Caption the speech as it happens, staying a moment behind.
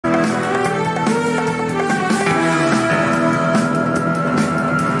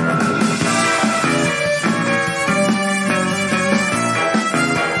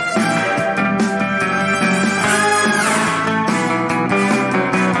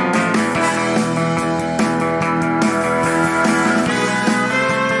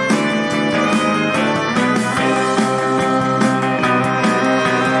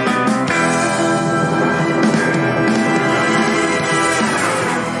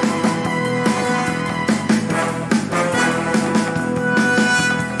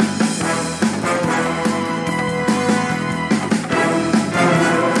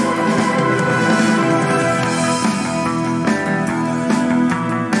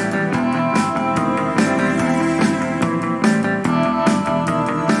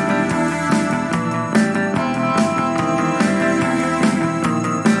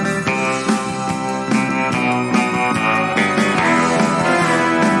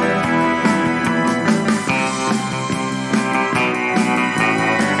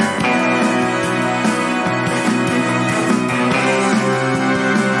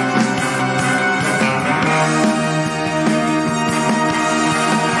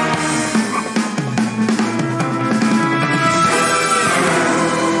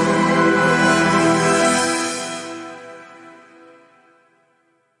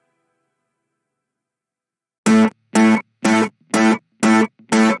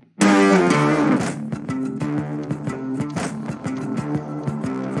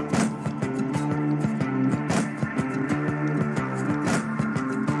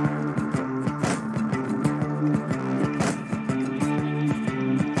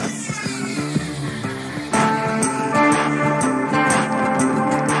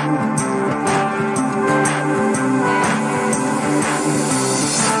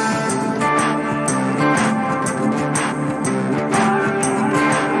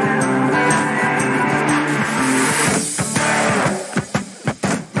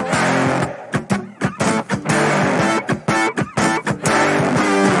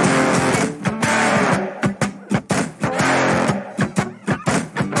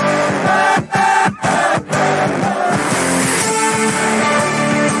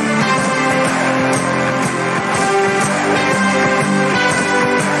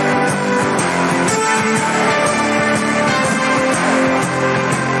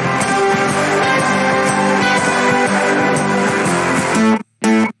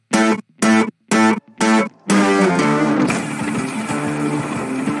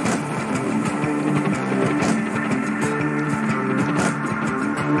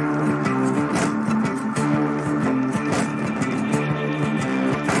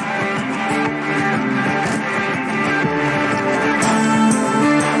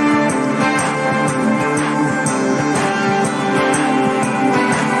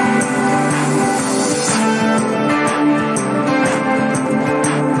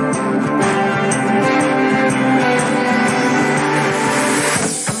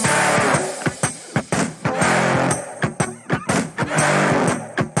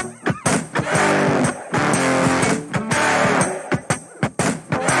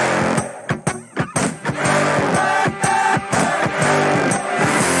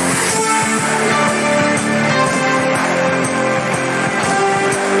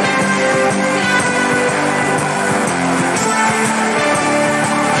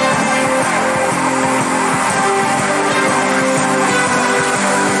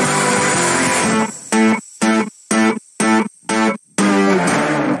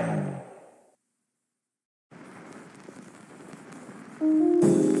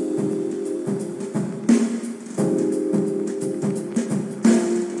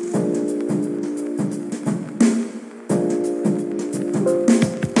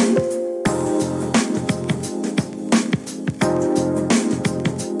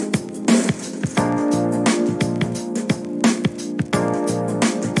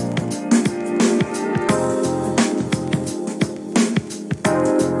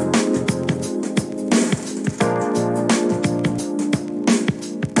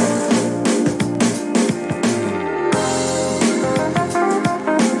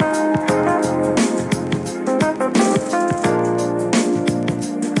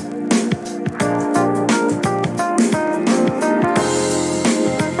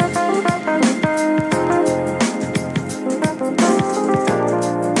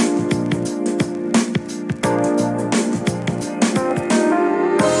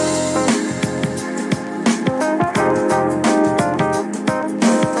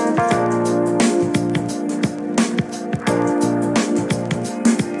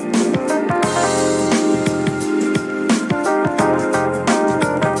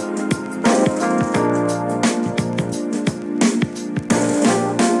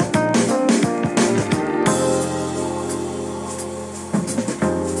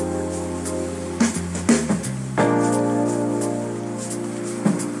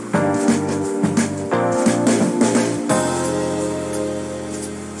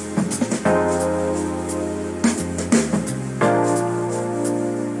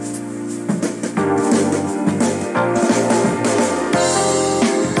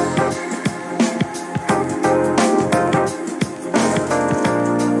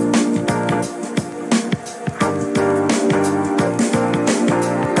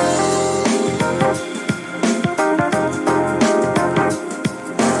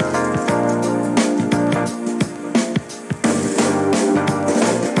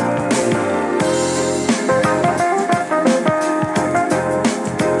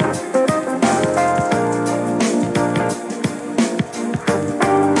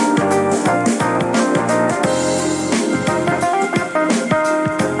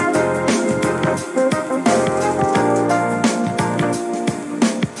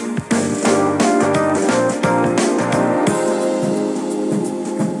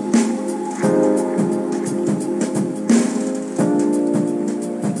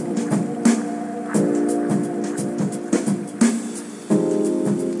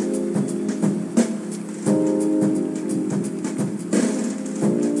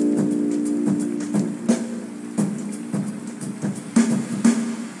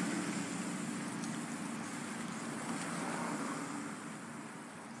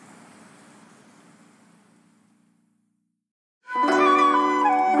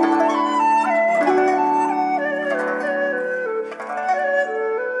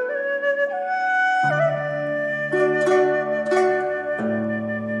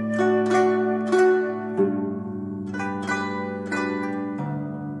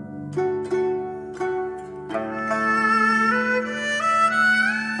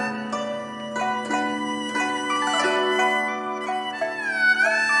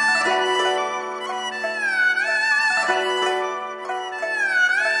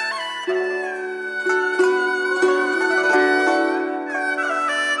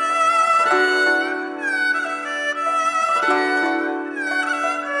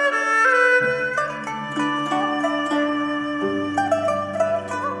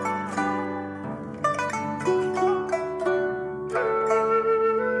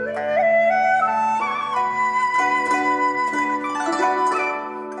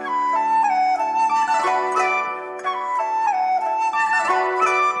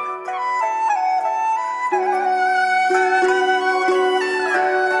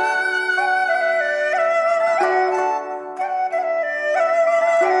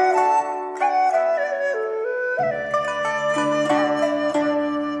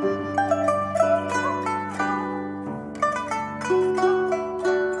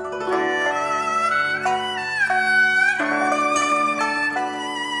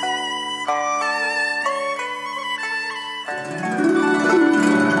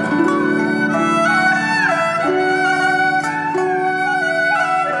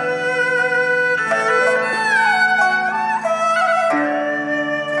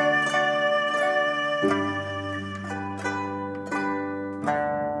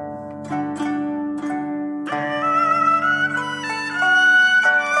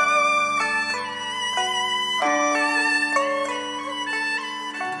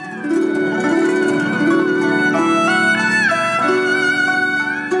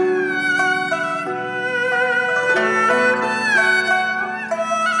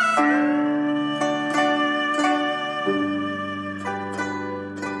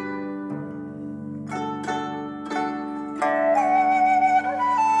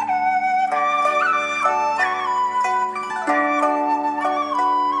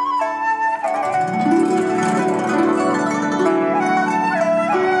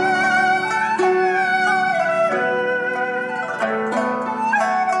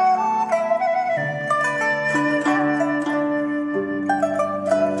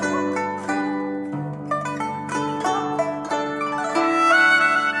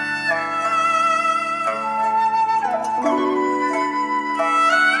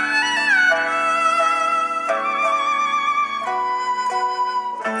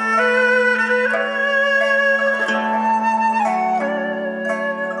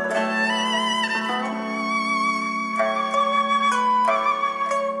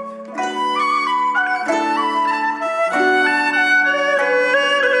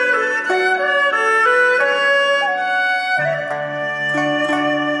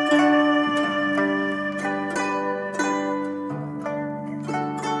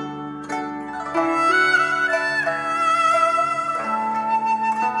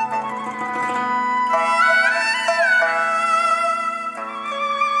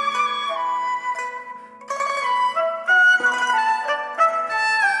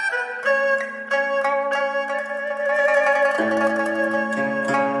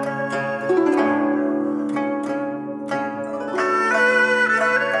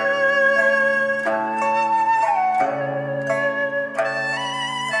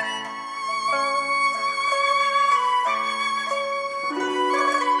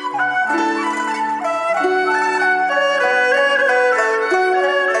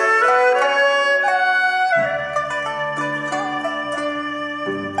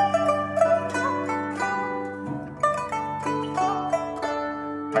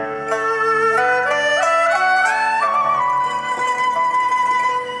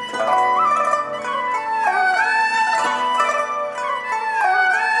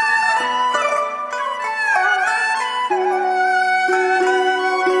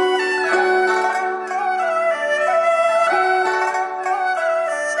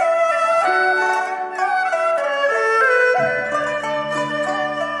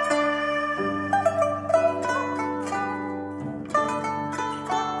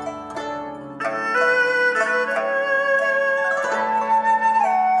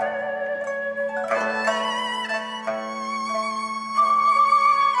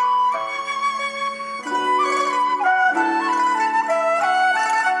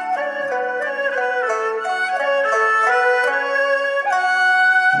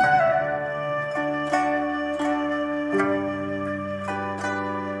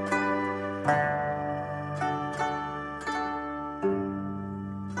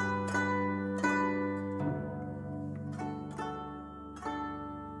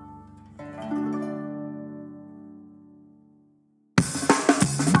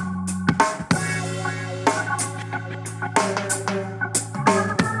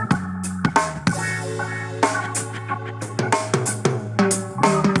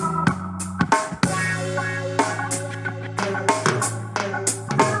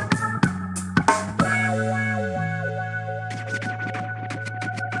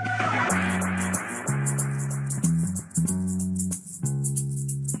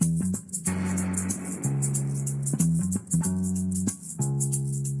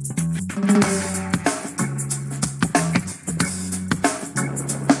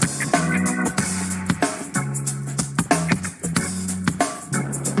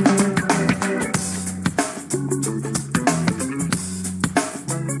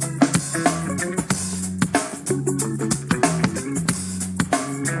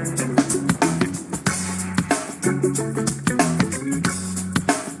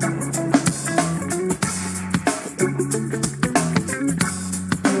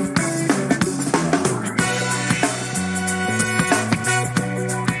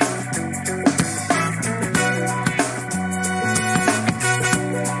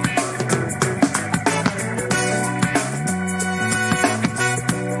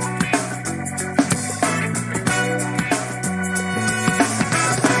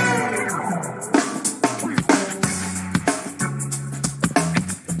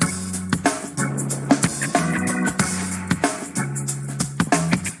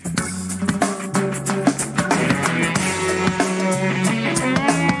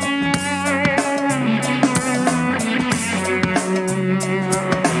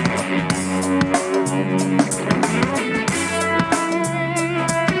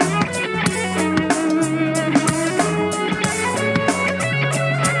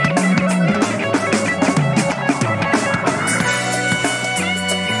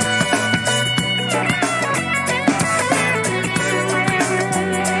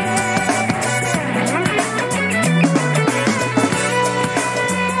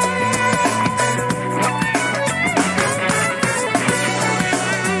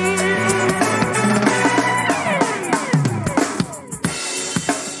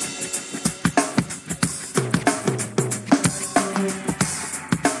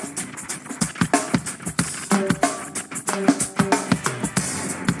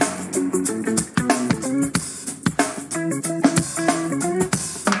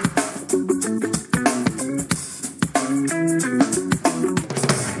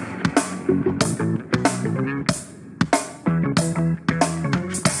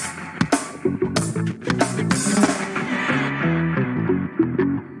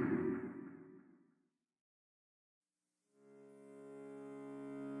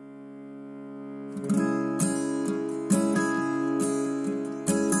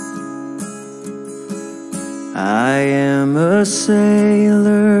I am a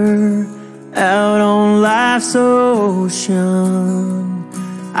sailor out on life's ocean.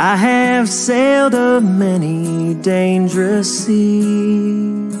 I have sailed of many dangerous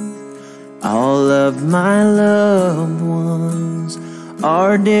seas. All of my loved ones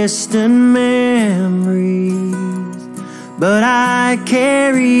are distant memories, but I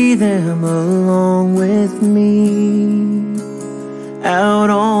carry them along with me out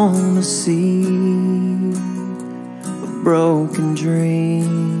on the sea of broken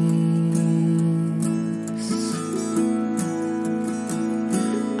dreams.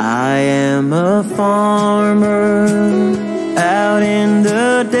 I am a farmer out in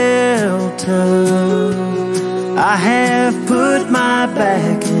the Delta. I have put my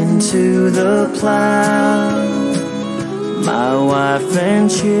back into the plow. My wife and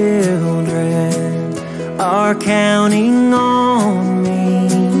children are counting on me,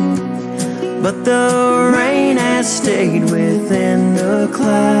 but the rain has stayed within the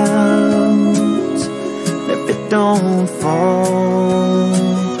clouds. If it don't fall,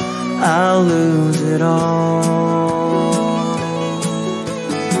 I'll lose it all.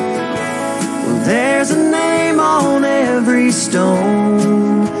 Well, there's a name on every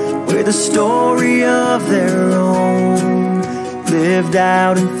stone with a story of their own, lived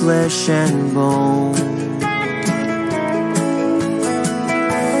out in flesh and bone.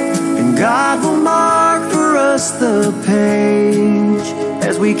 And God will mark for us the page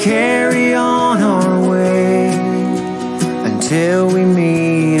as we carry on our way, until we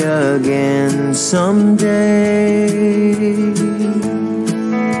meet again someday.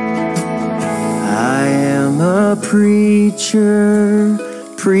 I am a preacher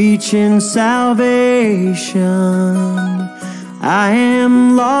preaching salvation. I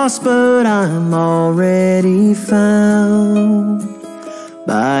am lost, but I'm already found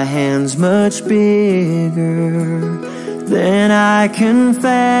by hands much bigger than I can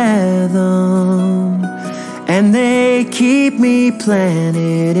fathom, and they keep me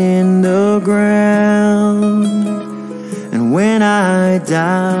planted in the ground. And when I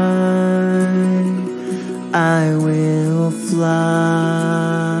die, I will fly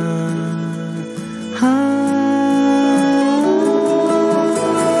high.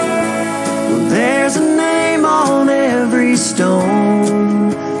 Well, there's a name on every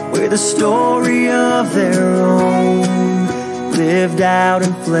stone with a story of their own, lived out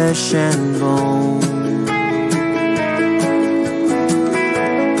in flesh and bone.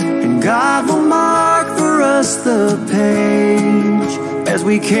 And God will mark for us the page as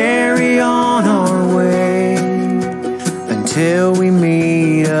we carry on our way until we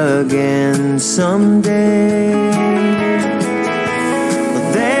meet again someday.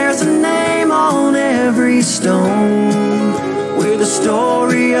 But there's a name on every stone with a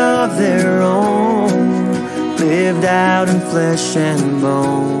story of their own, lived out in flesh and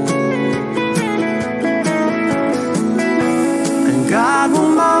bone. And God will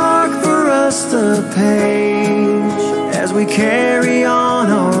mark for us the page as we carry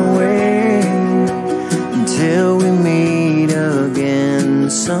on our way until we meet again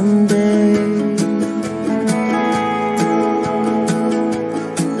someday.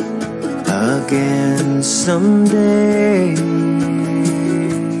 Again someday.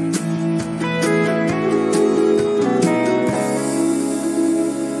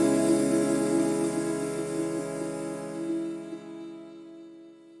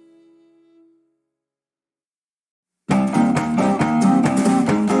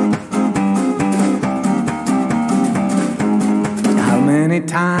 Many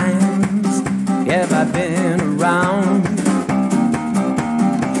times have I been around,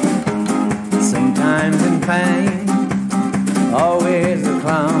 sometimes in pain, always a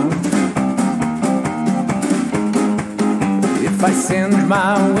clown. If I send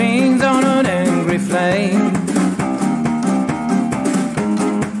my wings on an angry flame,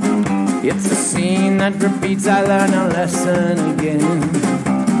 it's a scene that repeats, I learn a lesson again.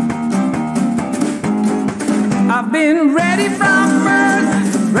 I've been ready from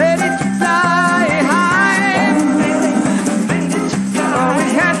birth, ready to fly high.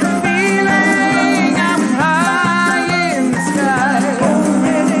 Always had the feeling I was high in the sky.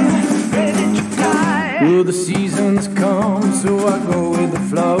 Well, the seasons come, so I go with the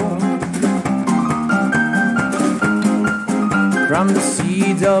flow. From the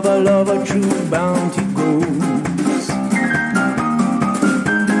seeds of a love, a true bounty grows.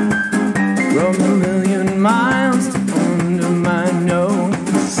 From a million miles to under my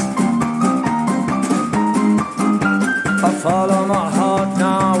nose, I follow my heart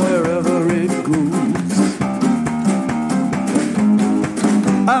now wherever it goes.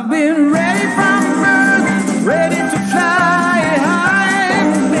 I've been ready from birth, ready to fly high.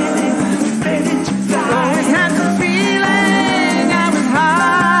 Always had the feeling I was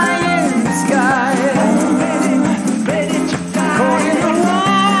high in the sky. Caught in the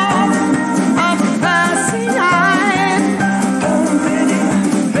warmth of a passing eye.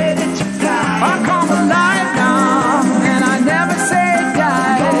 I come alive now, and I never say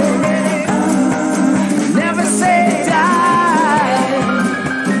die. Never say die.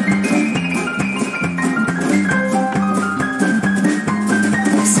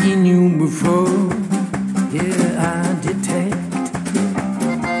 I've seen you before, yeah, I detect.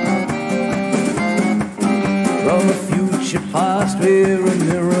 From a future past where a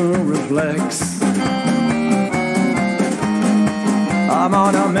mirror reflects. I'm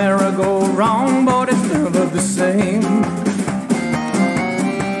on a merry-go-round, but it's never the same.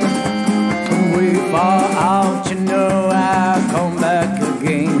 From way far out, you know I'll come back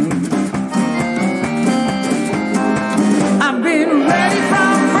again. I've been ready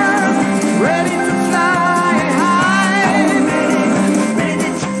from birth, ready to fly high.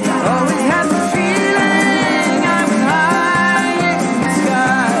 Always had the feeling I was high in the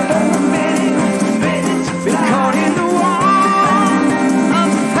sky. Been caught in the warmth of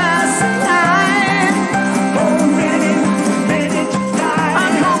the passing night.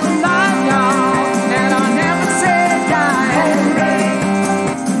 I'm home alive now, and I never say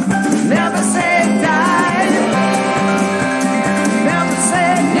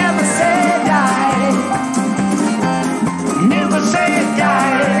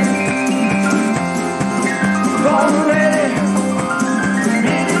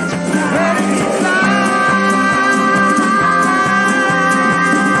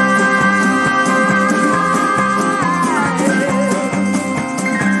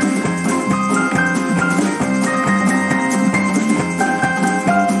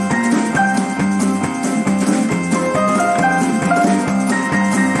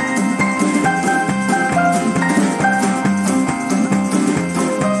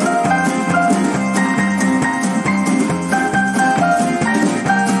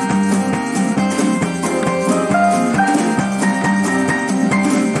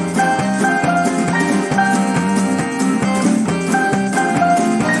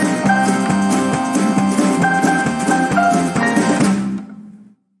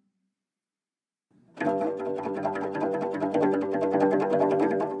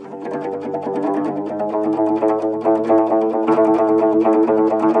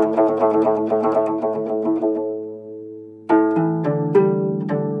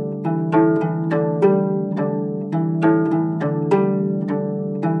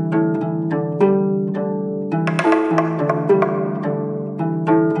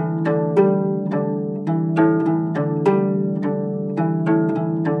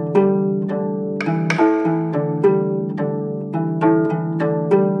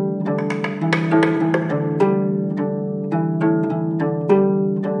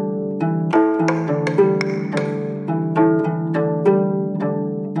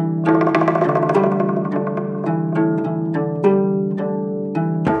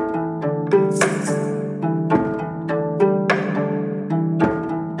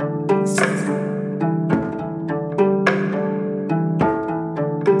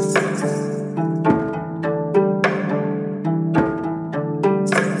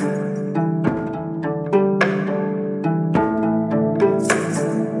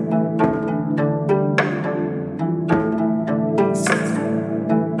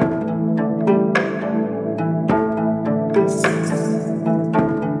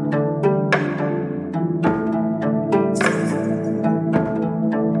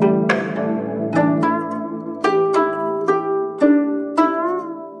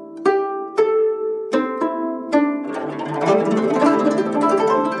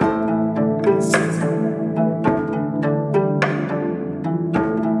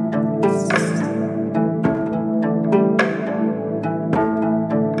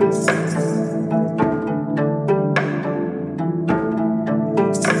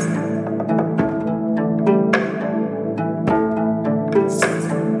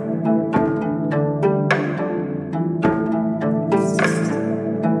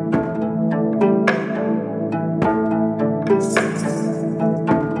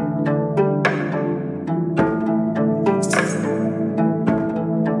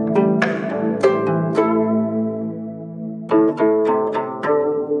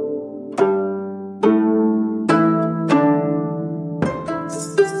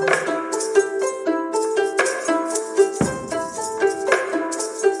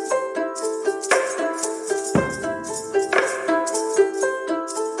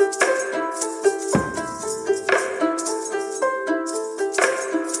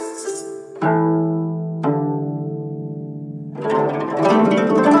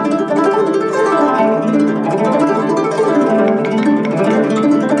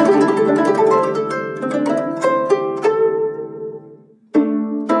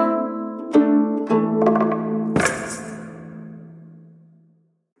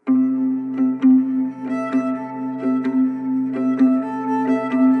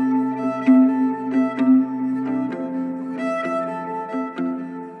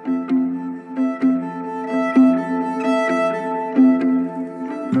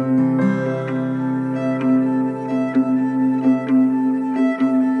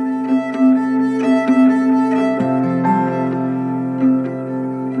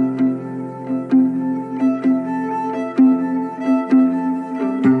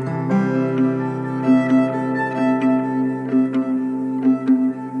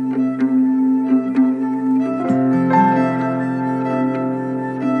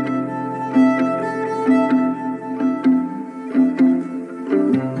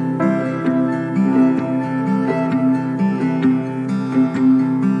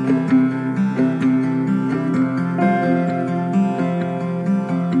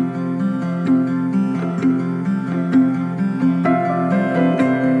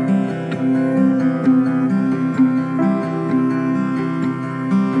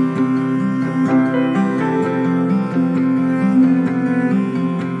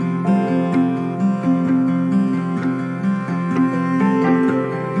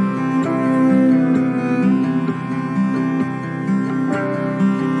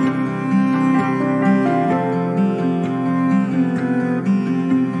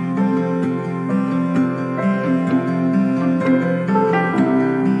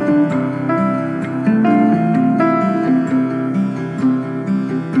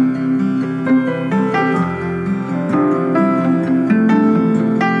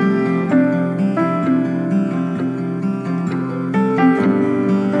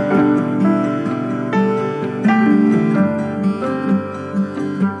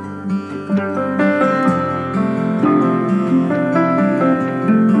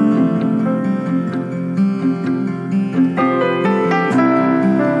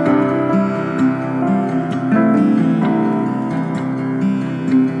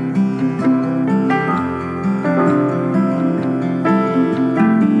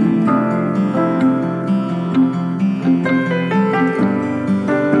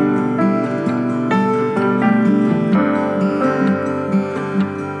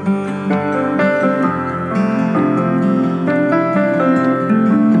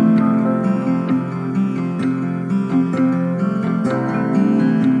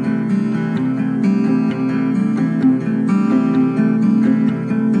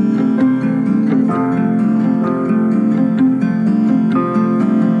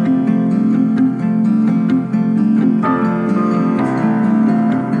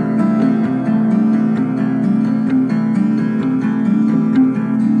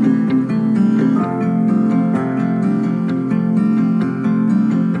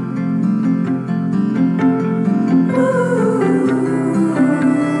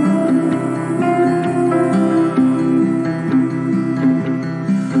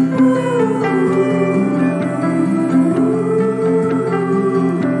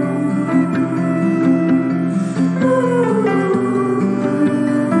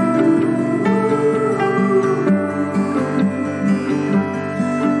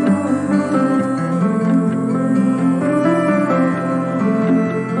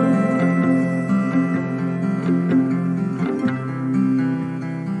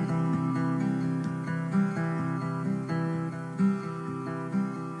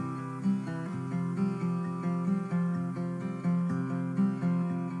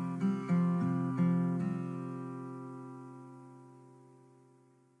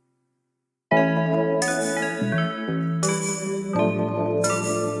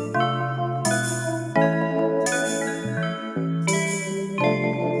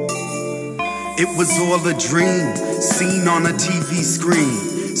It was all a dream, seen on a TV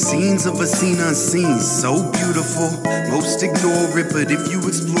screen. Scenes of a scene unseen, so beautiful. Most ignore it, but if you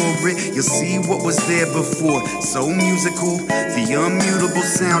explore it, you'll see what was there before. So musical, the unmutable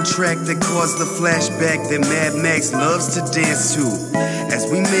soundtrack that caused the flashback that Mad Max loves to dance to. As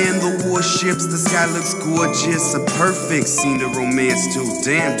we man the warships, the sky looks gorgeous, a perfect scene to romance to.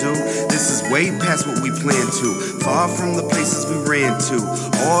 Damn, dude, this is way past what we planned to. Far from the places we ran to.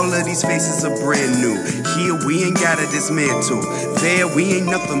 All of these faces are brand new. Here we ain't gotta dismantle. There we ain't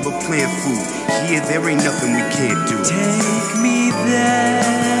nothing but plant food. Here there ain't nothing we can't do. Take me there.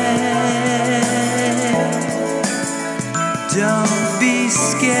 Don't be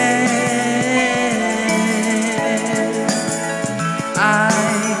scared.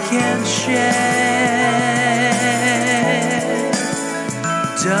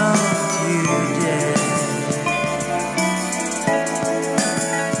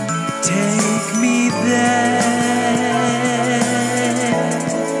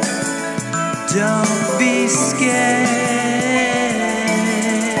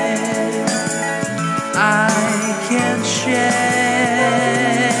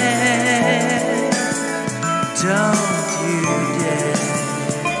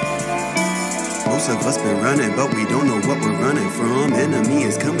 of us been running, but we don't know what we're running from. Enemy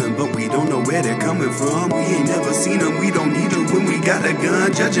is coming, but we don't know where they're coming from. We ain't never seen them, we don't need them when we got a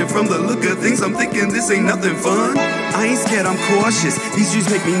gun. Judging from the look of things, I'm thinking this ain't nothing fun. I ain't scared, I'm cautious. These streets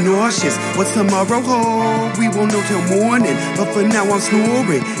make me nauseous. What's tomorrow hold? We won't know till morning. But for now I'm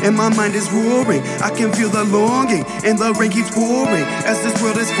snoring, and my mind is roaring. I can feel the longing, and the rain keeps pouring as this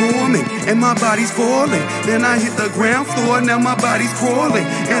world is forming, and my body's falling. Then I hit the ground floor, now my body's crawling,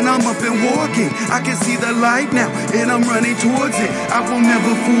 and I'm up and walking. I can see the light now, and I'm running towards it. I will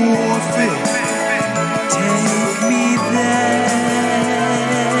never forfeit. Take me there.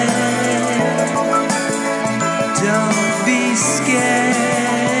 Don't be scared.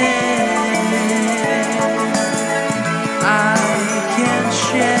 I can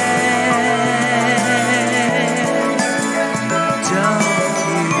share. Don't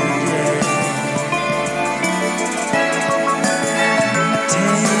you dare.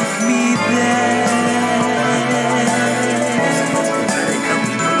 Take me there.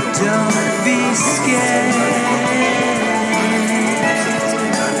 Don't be scared.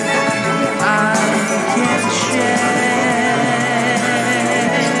 I can share.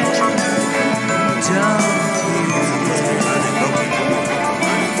 Don't you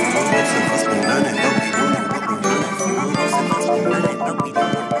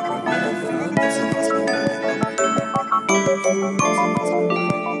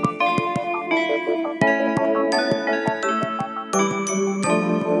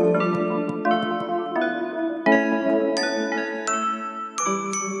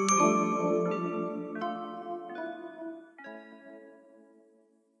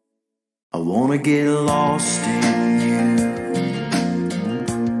I wanna get lost in you,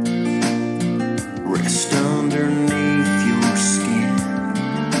 rest underneath your skin,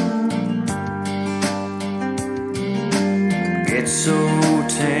 get so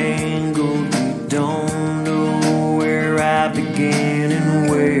tangled you don't know where I begin and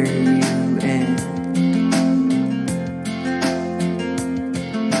where you end.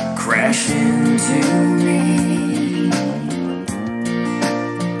 Crash into me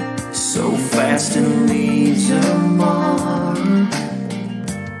so fast and leaves a mark.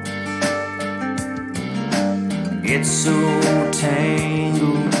 It's so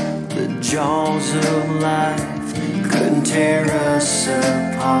tangled, the jaws of life couldn't tear us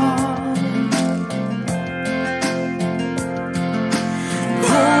apart.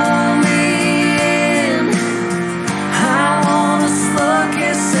 Pull me in, I wanna slug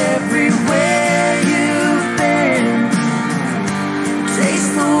kiss everywhere you've been.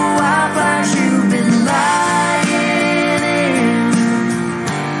 Taste the wildfires you've been lying in.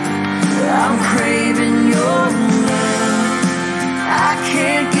 I'm craving your love, I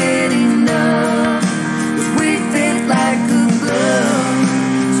can't get enough, 'cause we fit like a glove.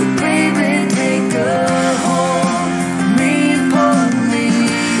 So baby, take a hold of me and pull me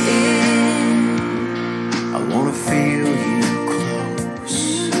in. I wanna feel you close,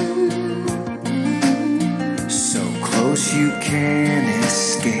 so close you can't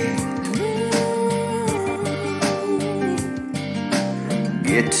escape.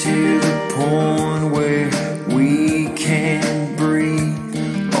 Get to the point where we can't breathe,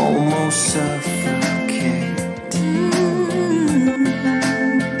 almost suffocate.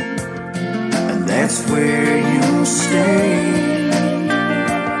 And that's where you'll stay.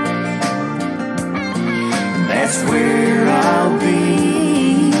 And that's where I'll be.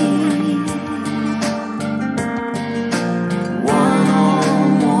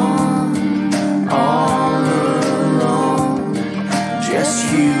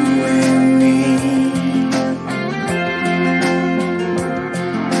 You and me.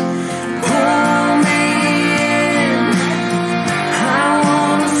 Pull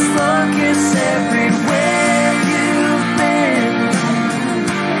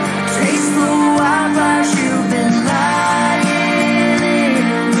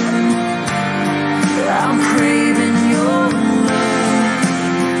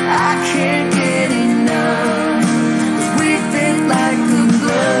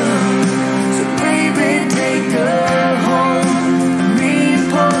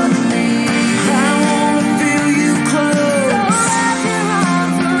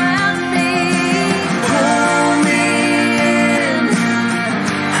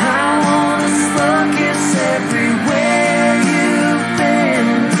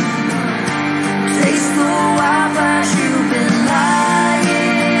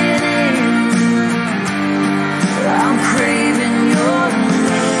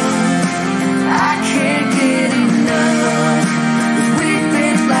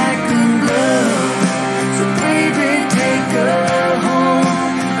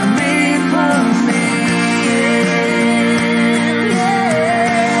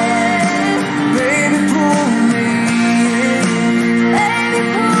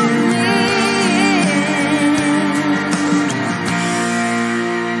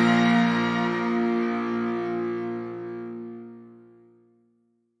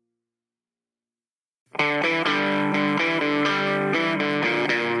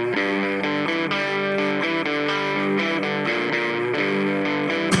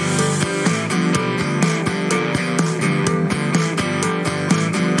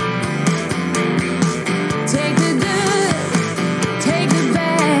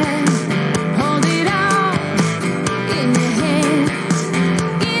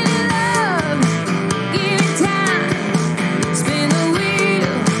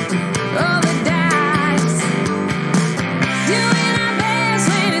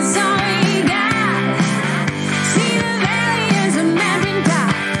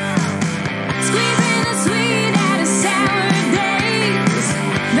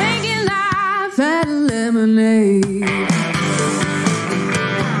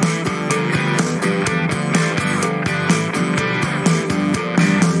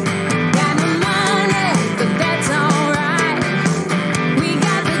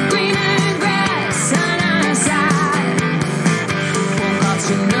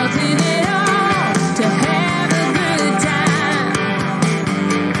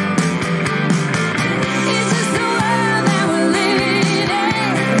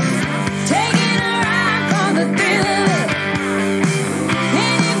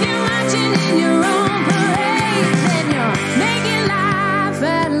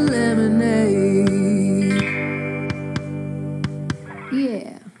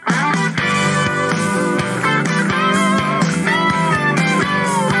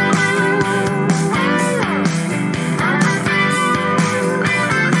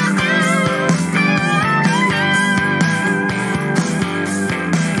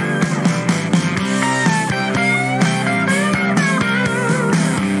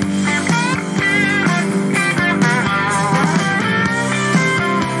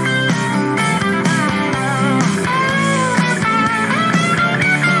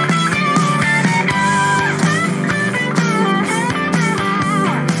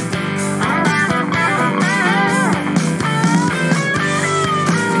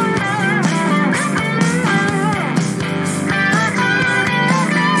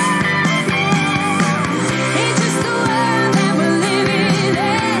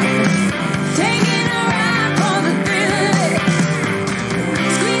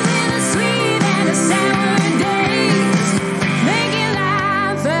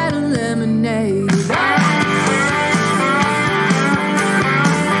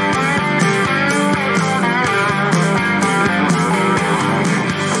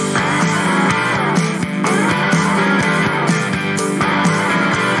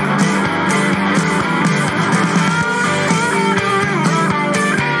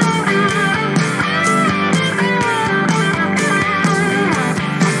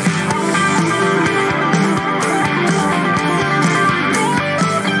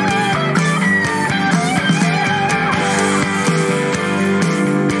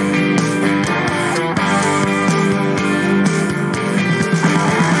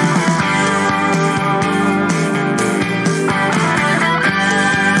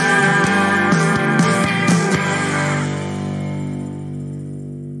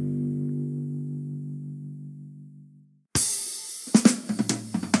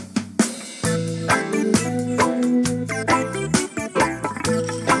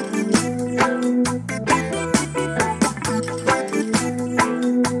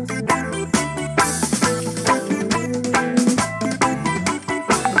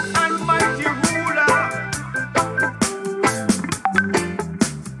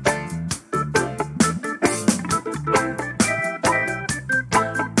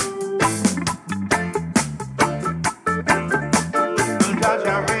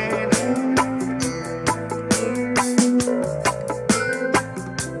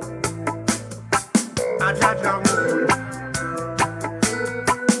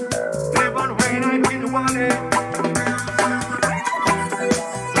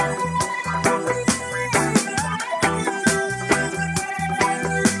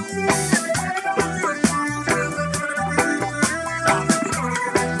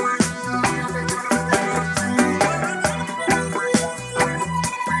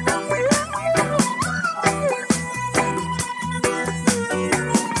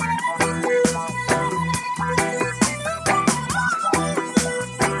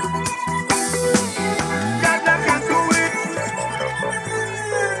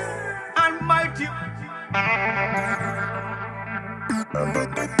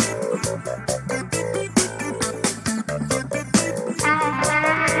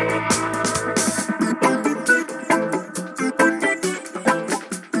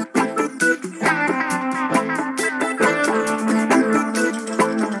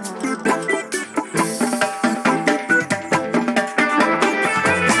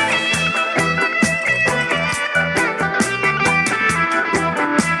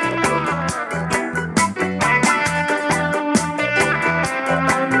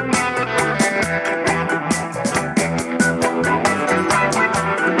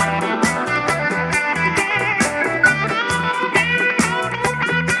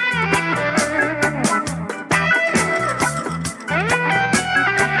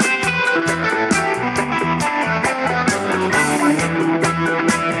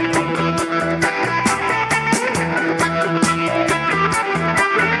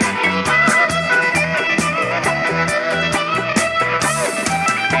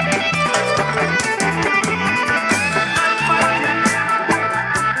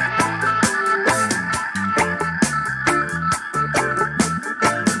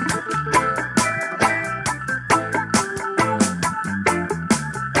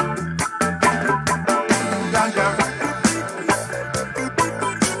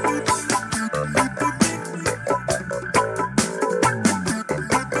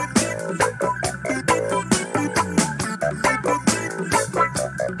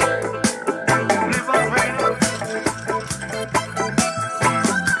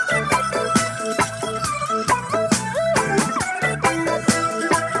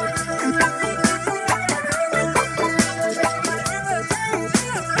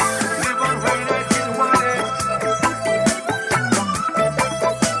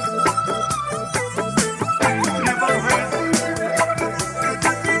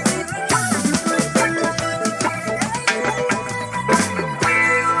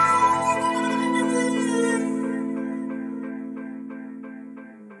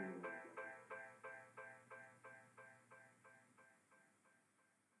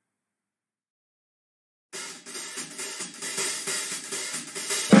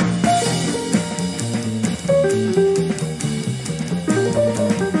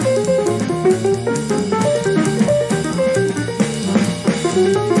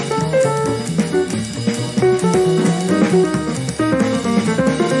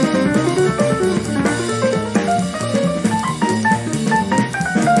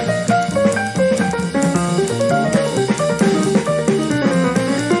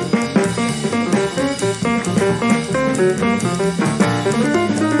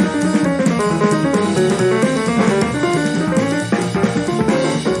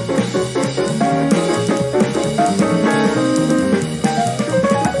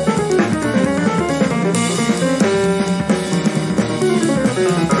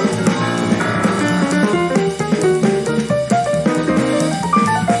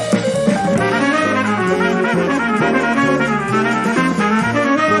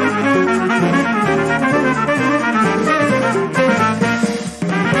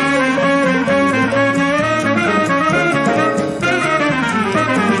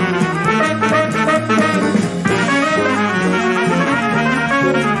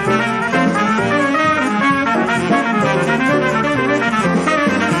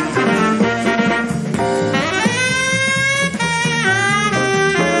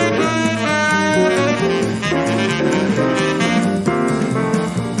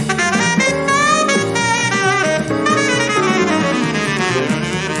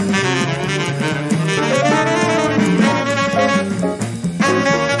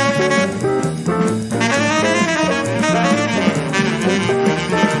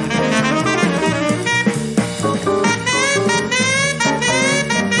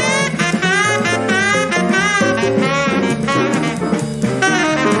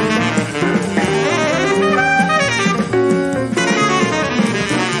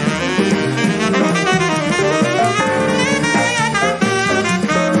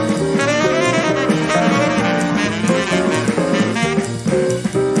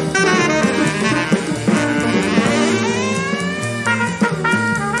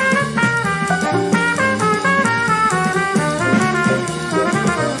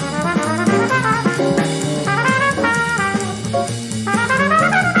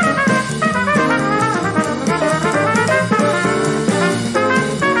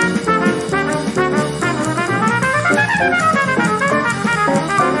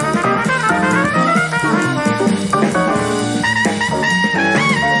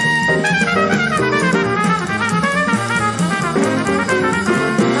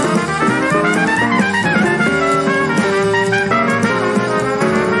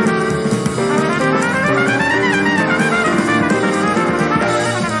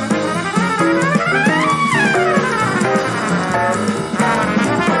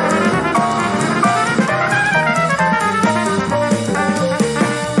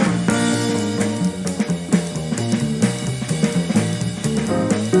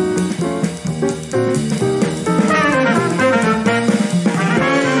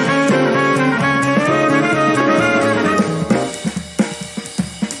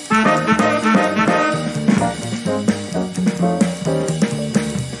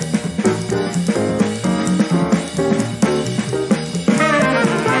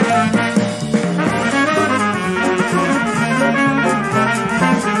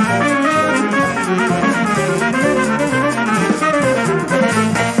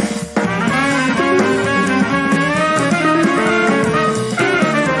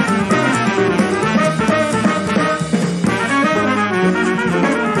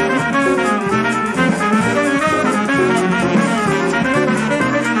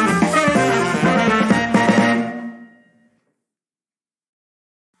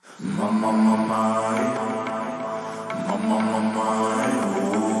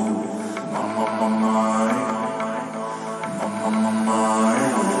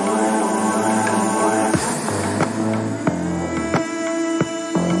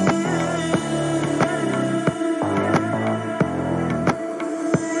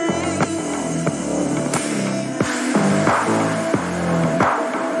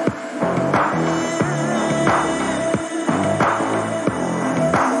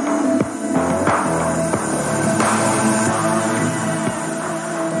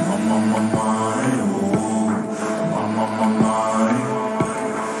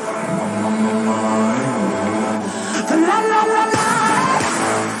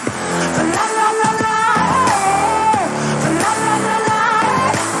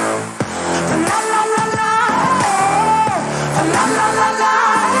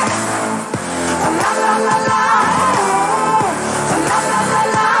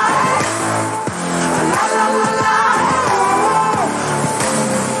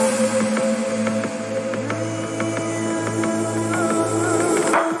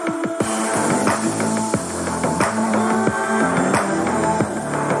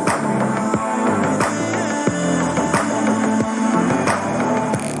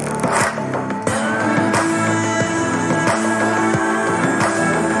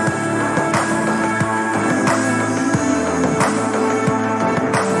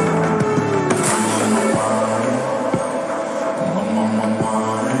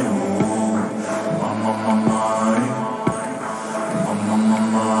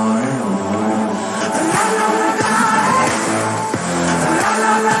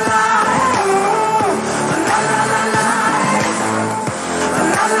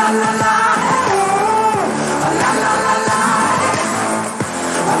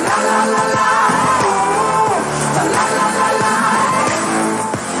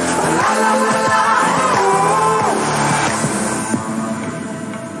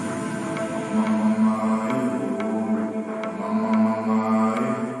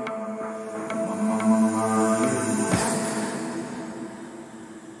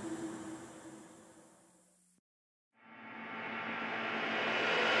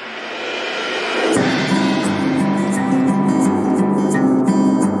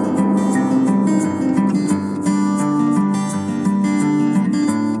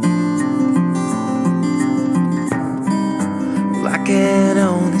can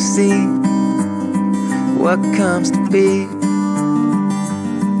only see what comes to be.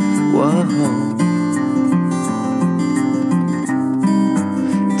 Whoa.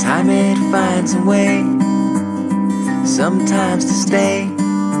 Time it finds a way, sometimes to stay.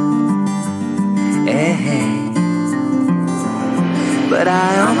 Hey. But I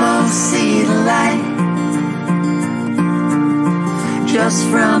almost see the light just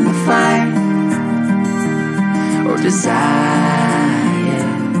from the fire or desire,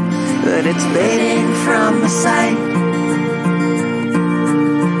 but it's fading from my sight.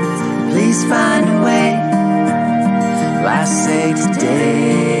 Please find a way, I say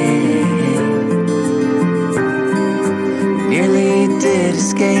today. Nearly did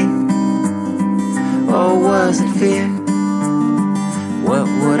escape, or was it fear? What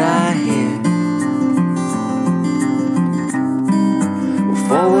would I hear? Well,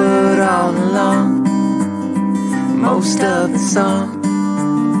 forward all along, most of the song,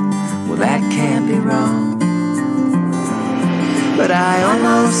 well, that can't be wrong. But I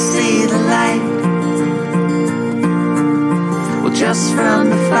almost see the light, well, just from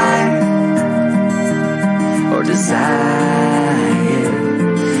the fire or desire,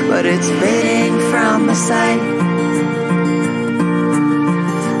 but it's fading from my sight.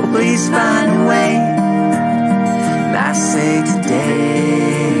 Well, please find a way, and I say today.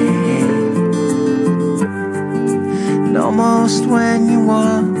 And almost when you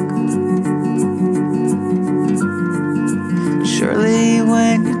walk, surely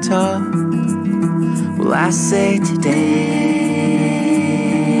when you talk, well, I say today.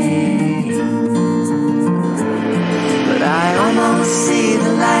 But I almost see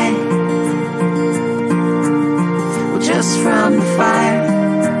the light, well, just from the fire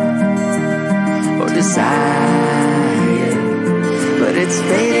or desire, but it's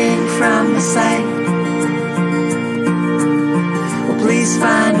fading from the sight. Well, please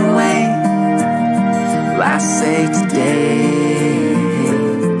find a way, well, I say today.